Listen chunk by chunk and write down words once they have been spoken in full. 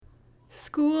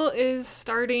School is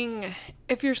starting.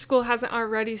 If your school hasn't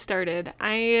already started,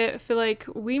 I feel like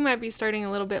we might be starting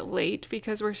a little bit late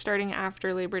because we're starting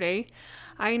after Labor Day.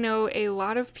 I know a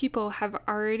lot of people have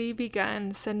already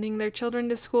begun sending their children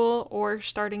to school or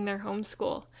starting their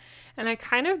homeschool. And I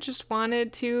kind of just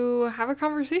wanted to have a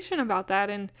conversation about that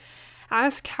and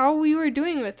ask how we were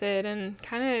doing with it and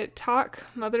kind of talk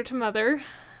mother to mother.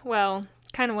 Well,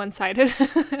 kind of one-sided.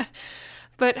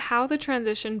 But how the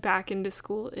transition back into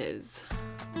school is.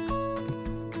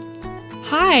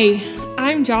 Hi,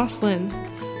 I'm Jocelyn,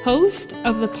 host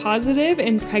of the Positive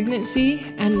in Pregnancy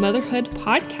and Motherhood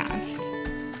podcast.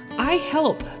 I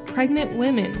help pregnant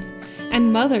women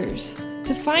and mothers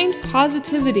to find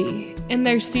positivity in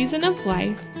their season of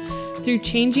life through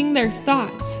changing their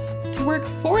thoughts to work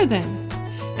for them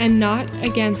and not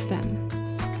against them.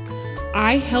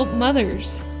 I help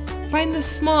mothers find the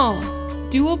small,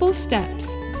 doable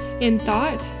steps in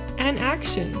thought and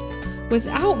action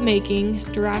without making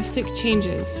drastic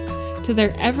changes to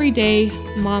their everyday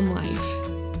mom life.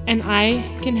 And I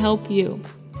can help you.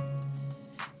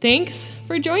 Thanks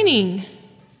for joining.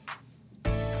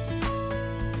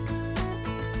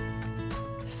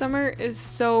 Summer is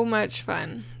so much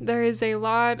fun. There is a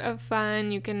lot of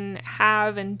fun you can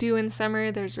have and do in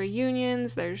summer. There's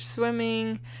reunions, there's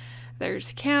swimming,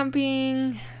 there's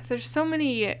camping. There's so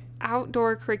many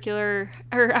outdoor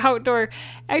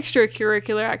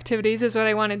extracurricular activities is what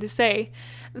I wanted to say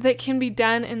that can be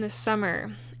done in the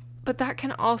summer. But that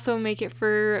can also make it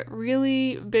for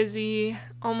really busy,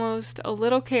 almost a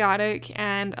little chaotic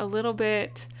and a little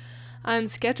bit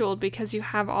unscheduled because you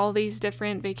have all these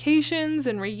different vacations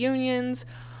and reunions,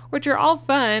 which are all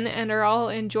fun and are all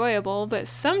enjoyable. But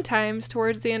sometimes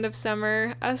towards the end of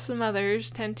summer, us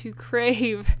mothers tend to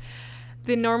crave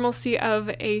the normalcy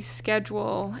of a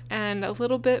schedule and a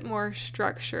little bit more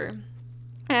structure.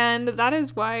 And that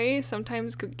is why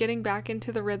sometimes getting back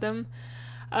into the rhythm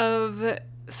of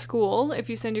school, if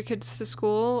you send your kids to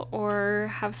school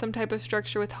or have some type of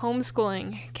structure with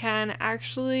homeschooling, can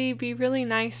actually be really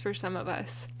nice for some of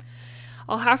us.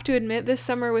 I'll have to admit this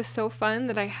summer was so fun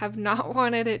that I have not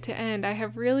wanted it to end. I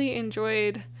have really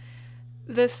enjoyed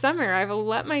this summer. I've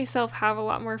let myself have a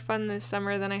lot more fun this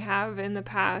summer than I have in the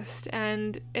past,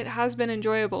 and it has been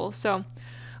enjoyable. So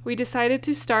we decided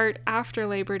to start after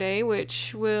Labor Day,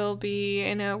 which will be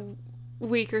in a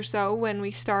week or so when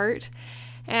we start.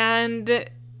 And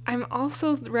I'm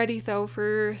also ready, though,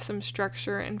 for some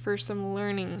structure and for some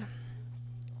learning.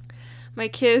 My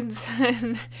kids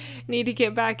need to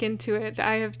get back into it.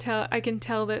 I can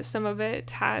tell that some of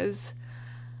it has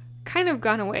kind of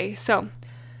gone away. So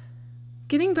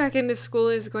getting back into school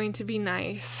is going to be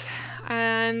nice.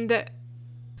 And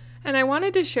I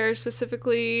wanted to share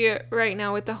specifically right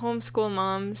now with the homeschool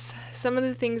moms some of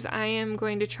the things I am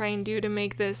going to try and do to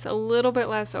make this a little bit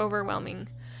less overwhelming.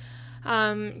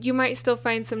 You might still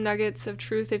find some nuggets of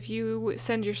truth if you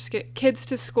send your kids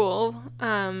to school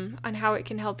on how it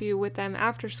can help you with them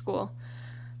after school.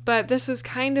 But this is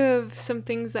kind of some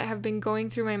things that have been going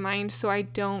through my mind so I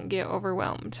don't get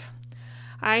overwhelmed.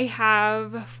 I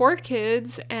have 4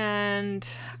 kids and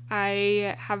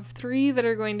I have 3 that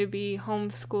are going to be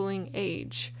homeschooling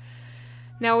age.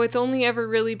 Now, it's only ever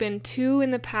really been 2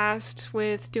 in the past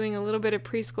with doing a little bit of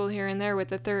preschool here and there with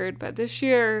the 3rd, but this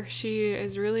year she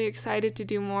is really excited to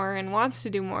do more and wants to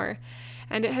do more,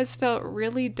 and it has felt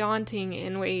really daunting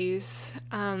in ways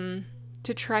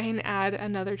to try and add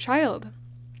another child.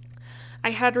 I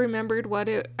have remembered what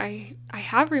it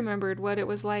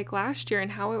was like last year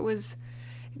and how it was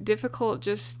difficult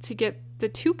just to get the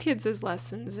 2 kids'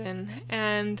 lessons in,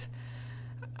 and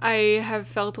I have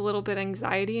felt a little bit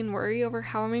anxiety and worry over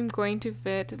how I'm going to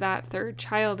fit that 3rd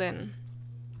child in.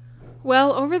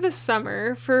 Well, over the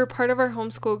summer, for part of our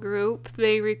homeschool group,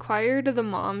 they required the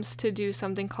moms to do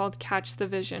something called Catch the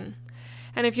Vision.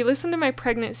 And if you listen to my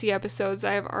pregnancy episodes,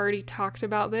 I have already talked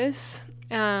about this.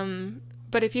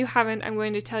 But if you haven't, I'm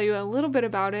going to tell you a little bit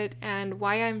about it and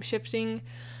why I'm shifting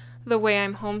the way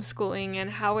I'm homeschooling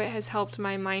and how it has helped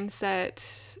my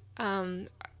mindset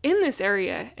in this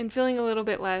area and feeling a little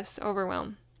bit less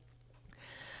overwhelmed.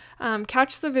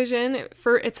 Catch the Vision,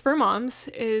 it's for moms,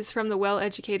 is from the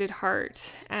Well-Educated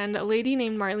Heart. And a lady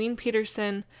named Marlene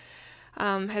Peterson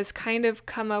has kind of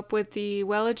come up with the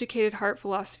Well-Educated Heart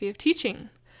philosophy of teaching.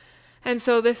 And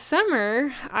so this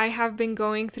summer, I have been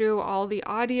going through all the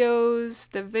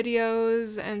audios, the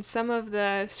videos, and some of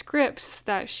the scripts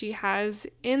that she has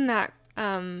in that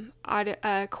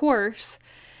course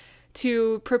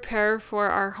to prepare for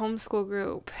our homeschool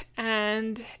group.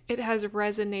 And it has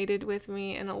resonated with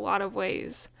me in a lot of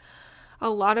ways. A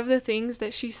lot of the things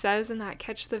that she says in that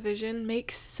Catch the Vision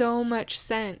make so much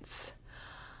sense.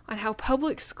 on how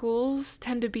public schools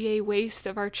tend to be a waste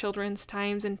of our children's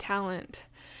times and talent.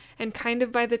 And kind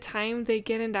of by the time they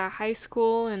get into high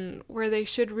school and where they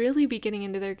should really be getting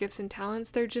into their gifts and talents,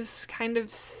 they're just kind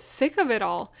of sick of it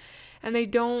all. And they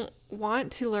don't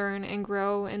want to learn and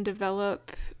grow and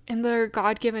develop in their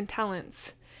God-given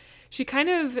talents. She kind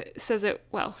of says it,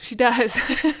 well, she does.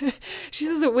 She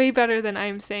says it way better than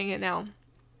I'm saying it now.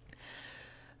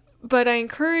 But I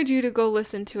encourage you to go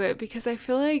listen to it because I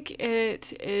feel like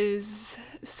it is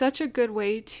such a good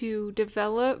way to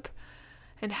develop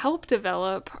and help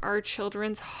develop our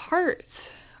children's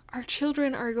hearts. Our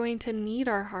children are going to need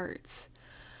our hearts.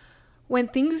 When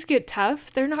things get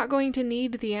tough, they're not going to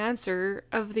need the answer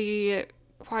of the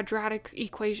quadratic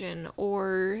equation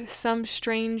or some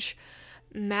strange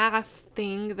math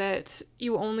thing that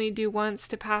you only do once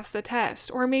to pass the test,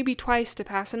 or maybe twice to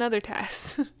pass another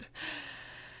test.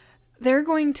 They're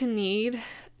going to need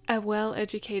a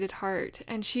well-educated heart,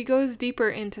 and she goes deeper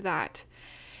into that.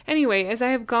 Anyway, as I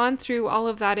have gone through all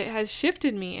of that, it has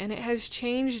shifted me and it has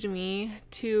changed me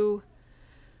to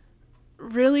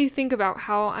really think about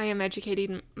how I am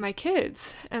educating my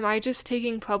kids. Am I just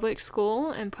taking public school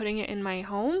and putting it in my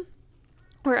home?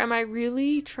 Or am I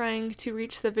really trying to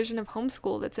reach the vision of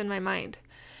homeschool that's in my mind?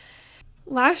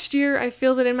 Last year, I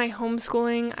feel that in my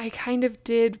homeschooling, I kind of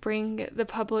did bring the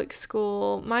public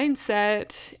school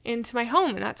mindset into my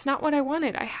home, and that's not what I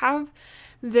wanted. I have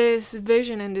this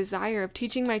vision and desire of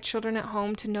teaching my children at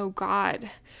home to know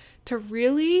God, to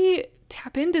really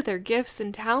tap into their gifts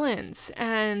and talents,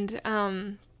 and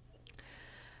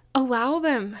allow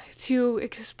them to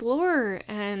explore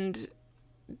and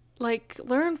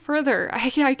learn further.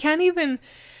 I can't even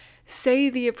say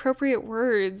the appropriate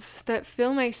words that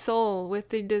fill my soul with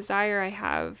the desire I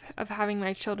have of having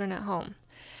my children at home.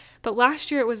 But last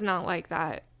year it was not like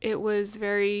that. It was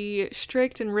very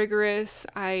strict and rigorous.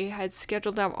 I had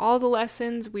scheduled out all the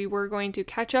lessons. We were going to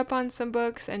catch up on some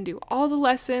books and do all the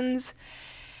lessons.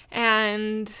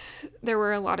 And there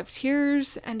were a lot of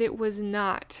tears, and it was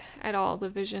not at all the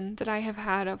vision that I have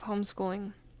had of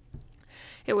homeschooling.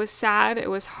 It was sad. It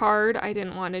was hard. I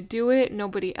didn't want to do it.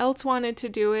 Nobody else wanted to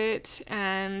do it.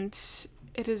 And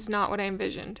it is not what I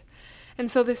envisioned. And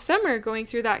so this summer, going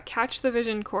through that Catch the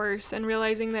Vision course and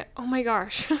realizing that, oh my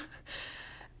gosh,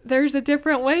 there's a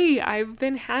different way. I've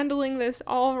been handling this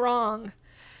all wrong,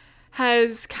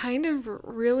 has kind of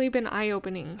really been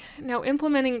eye-opening. Now,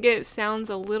 implementing it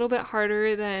sounds a little bit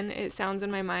harder than it sounds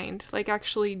in my mind. Like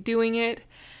actually doing it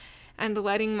and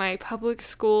letting my public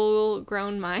school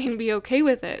grown mind be okay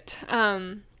with it.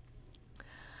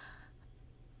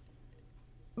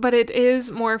 But it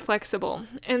is more flexible.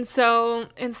 And so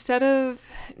instead of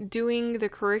doing the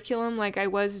curriculum like I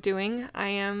was doing, I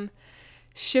am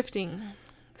shifting.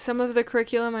 Some of the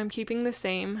curriculum I'm keeping the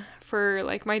same for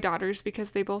my daughters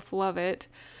because they both love it.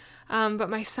 But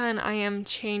my son, I am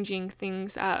changing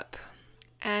things up.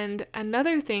 And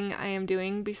another thing I am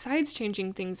doing besides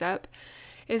changing things up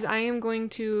is I am going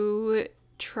to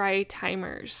try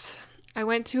timers. I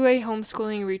went to a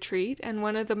homeschooling retreat, and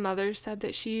one of the mothers said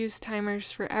that she used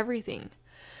timers for everything.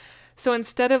 So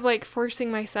instead of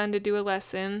forcing my son to do a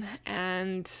lesson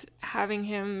and having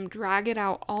him drag it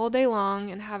out all day long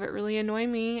and have it really annoy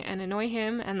me and annoy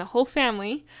him and the whole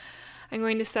family, I'm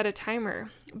going to set a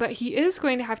timer. But he is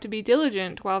going to have to be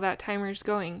diligent while that timer's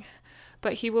going.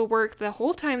 But he will work the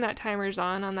whole time that timer's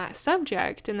on that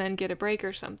subject and then get a break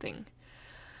or something.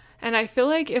 And I feel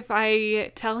like if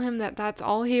I tell him that that's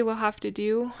all he will have to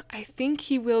do, I think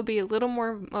he will be a little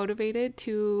more motivated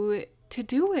to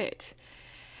do it.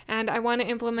 And I want to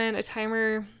implement a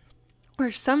timer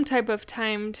or some type of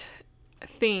timed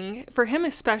thing for him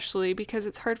especially because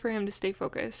it's hard for him to stay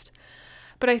focused.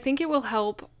 But I think it will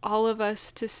help all of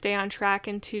us to stay on track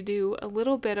and to do a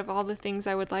little bit of all the things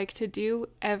I would like to do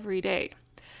every day.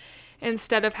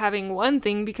 Instead of having one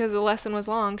thing because the lesson was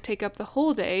long take up the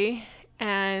whole day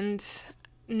and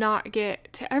not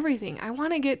get to everything. I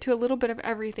want to get to a little bit of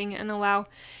everything and allow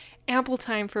ample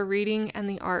time for reading and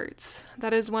the arts.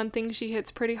 That is one thing she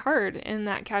hits pretty hard in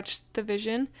that Catch the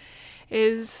Vision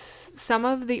is some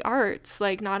of the arts,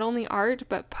 not only art,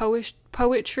 but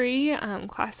poetry,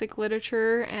 classic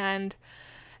literature, and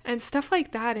stuff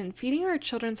like that, and feeding our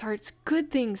children's hearts good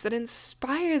things that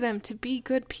inspire them to be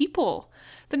good people,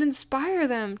 that inspire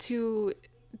them to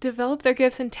develop their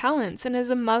gifts and talents. And as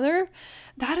a mother,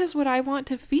 that is what I want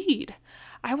to feed.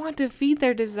 I want to feed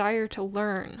their desire to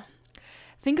learn.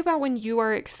 Think about when you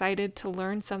are excited to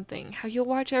learn something, how you'll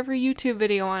watch every YouTube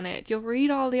video on it, you'll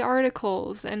read all the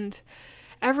articles, and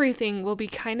everything will be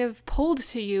kind of pulled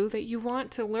to you that you want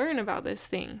to learn about this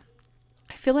thing.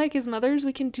 I feel like as mothers,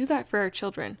 we can do that for our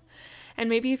children. And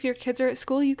maybe if your kids are at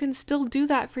school, you can still do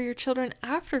that for your children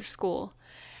after school.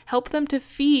 Help them to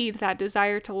feed that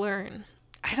desire to learn.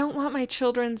 I don't want my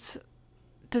children's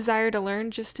desire to learn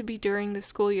just to be during the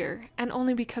school year, and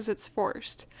only because it's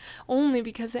forced, only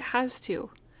because it has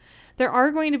to. There are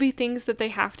going to be things that they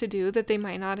have to do that they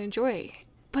might not enjoy,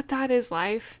 but that is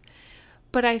life.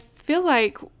 But I feel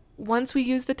like once we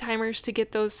use the timers to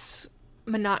get those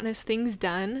monotonous things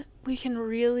done, we can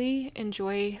really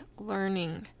enjoy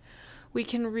learning. We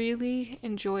can really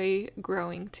enjoy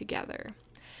growing together.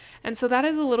 And so that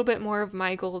is a little bit more of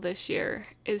my goal this year,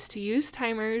 is to use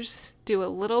timers, do a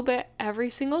little bit every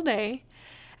single day,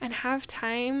 and have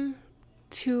time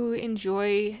to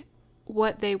enjoy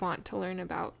what they want to learn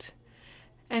about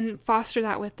and foster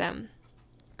that with them.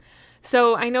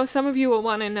 So I know some of you will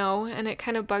want to know, and it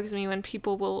kind of bugs me when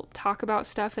people will talk about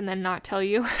stuff and then not tell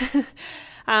you.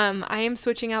 I am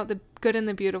switching out the good and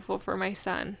the beautiful for my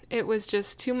son. It was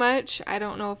just too much. I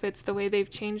don't know if it's the way they've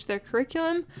changed their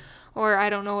curriculum, or I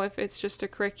don't know if it's just a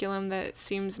curriculum that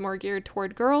seems more geared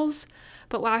toward girls,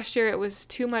 but last year it was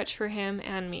too much for him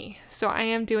and me. So I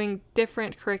am doing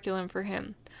different curriculum for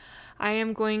him. I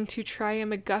am going to try a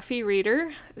McGuffey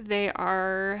reader.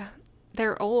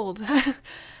 They're old.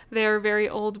 They're very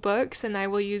old books, and I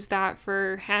will use that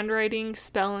for handwriting,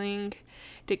 spelling,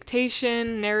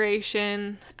 dictation,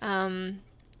 narration,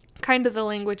 kind of the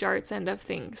language arts end of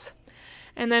things.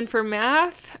 And then for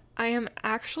math, I am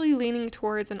actually leaning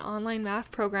towards an online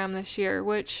math program this year,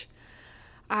 which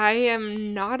I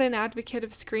am not an advocate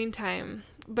of screen time,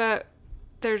 but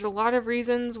there's a lot of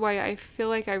reasons why I feel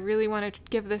like I really want to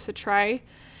give this a try.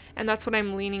 And that's what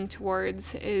I'm leaning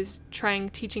towards, is trying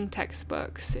teaching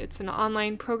textbooks. It's an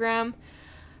online program.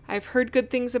 I've heard good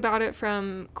things about it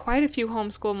from quite a few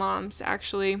homeschool moms,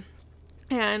 actually.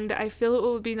 And I feel it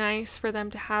would be nice for them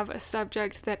to have a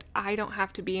subject that I don't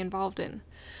have to be involved in.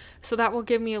 So that will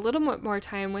give me a little bit more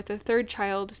time with the third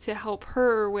child to help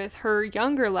her with her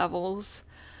younger levels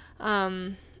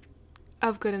of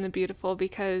good and the beautiful,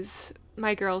 because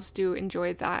my girls do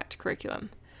enjoy that curriculum.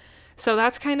 So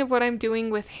that's kind of what I'm doing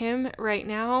with him right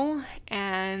now.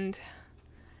 And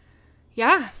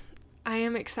yeah, I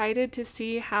am excited to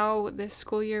see how this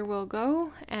school year will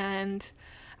go. And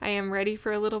I am ready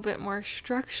for a little bit more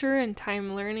structure and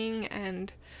time learning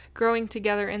and growing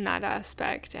together in that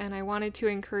aspect. And I wanted to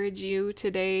encourage you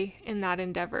today in that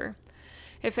endeavor.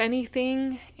 If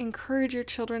anything, encourage your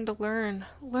children to learn.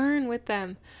 Learn with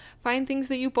them. Find things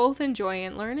that you both enjoy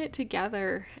and learn it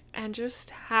together, and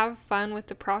just have fun with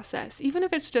the process. Even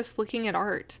if it's just looking at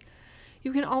art.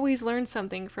 You can always learn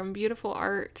something from beautiful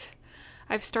art.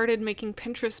 I've started making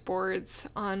Pinterest boards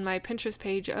on my Pinterest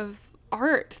page of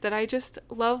art that I just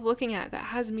love looking at, that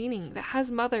has meaning, that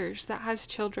has mothers, that has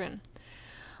children.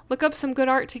 Look up some good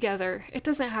art together. It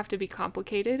doesn't have to be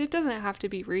complicated. It doesn't have to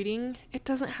be reading. It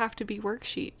doesn't have to be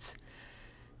worksheets.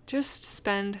 Just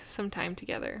spend some time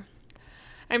together.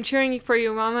 I'm cheering for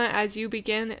you, Mama, as you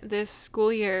begin this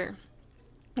school year.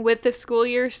 With the school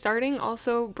year starting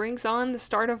also brings on the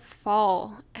start of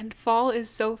fall. And fall is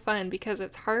so fun because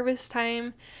it's harvest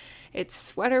time, it's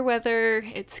sweater weather,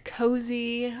 it's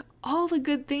cozy, all the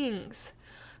good things.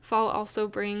 Fall also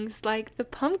brings like the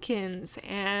pumpkins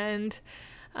and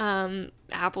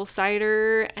apple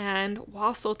cider and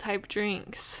wassail type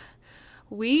drinks.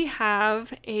 We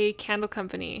have a candle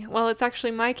company. Well, it's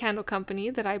actually my candle company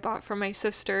that I bought from my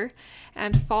sister,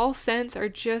 and fall scents are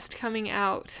just coming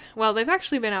out. Well, they've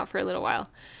actually been out for a little while,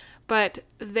 but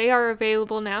they are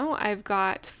available now. I've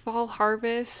got Fall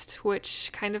Harvest,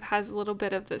 which kind of has a little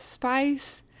bit of the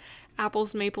spice,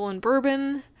 apples, maple, and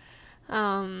bourbon,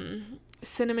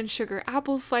 cinnamon sugar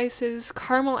apple slices,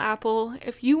 caramel apple.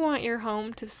 If you want your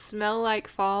home to smell like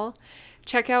fall,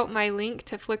 check out my link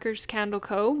to Flicker's Candle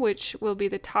Co., which will be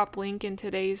the top link in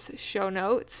today's show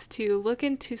notes, to look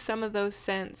into some of those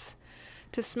scents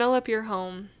to smell up your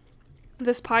home.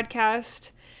 This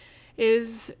podcast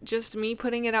is just me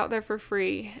putting it out there for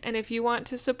free. And if you want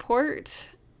to support,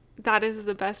 that is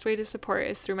the best way to support,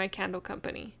 is through my candle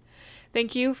company.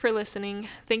 Thank you for listening.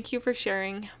 Thank you for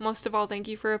sharing. Most of all, thank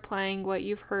you for applying what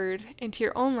you've heard into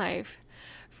your own life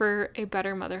for a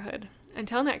better motherhood.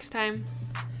 Until next time.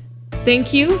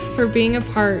 Thank you for being a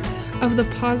part of the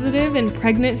Positive in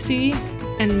Pregnancy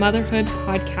and Motherhood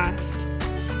podcast,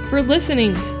 for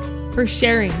listening, for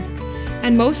sharing,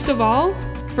 and most of all,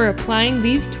 for applying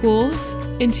these tools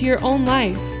into your own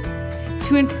life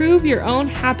to improve your own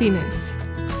happiness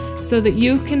so that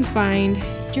you can find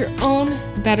your own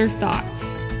better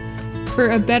thoughts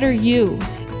for a better you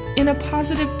in a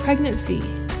positive pregnancy,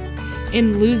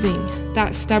 in losing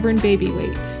that stubborn baby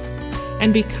weight,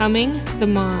 and becoming the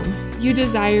mom you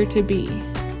desire to be.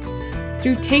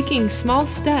 through taking small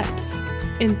steps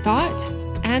in thought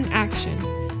and action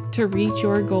to reach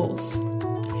your goals.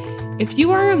 If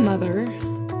you are a mother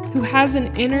who has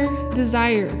an inner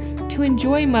desire to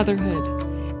enjoy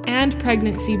motherhood and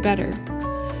pregnancy better,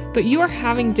 but you are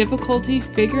having difficulty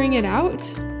figuring it out,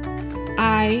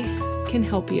 I can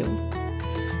help you.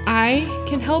 I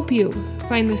can help you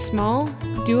find the small,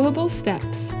 doable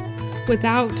steps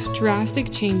without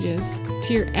drastic changes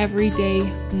to your everyday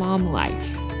mom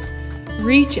life.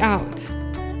 Reach out,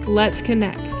 let's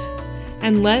connect,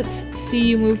 and let's see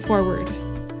you move forward.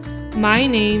 My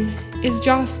name is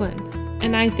Jocelyn,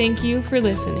 and I thank you for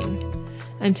listening.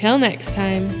 Until next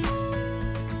time.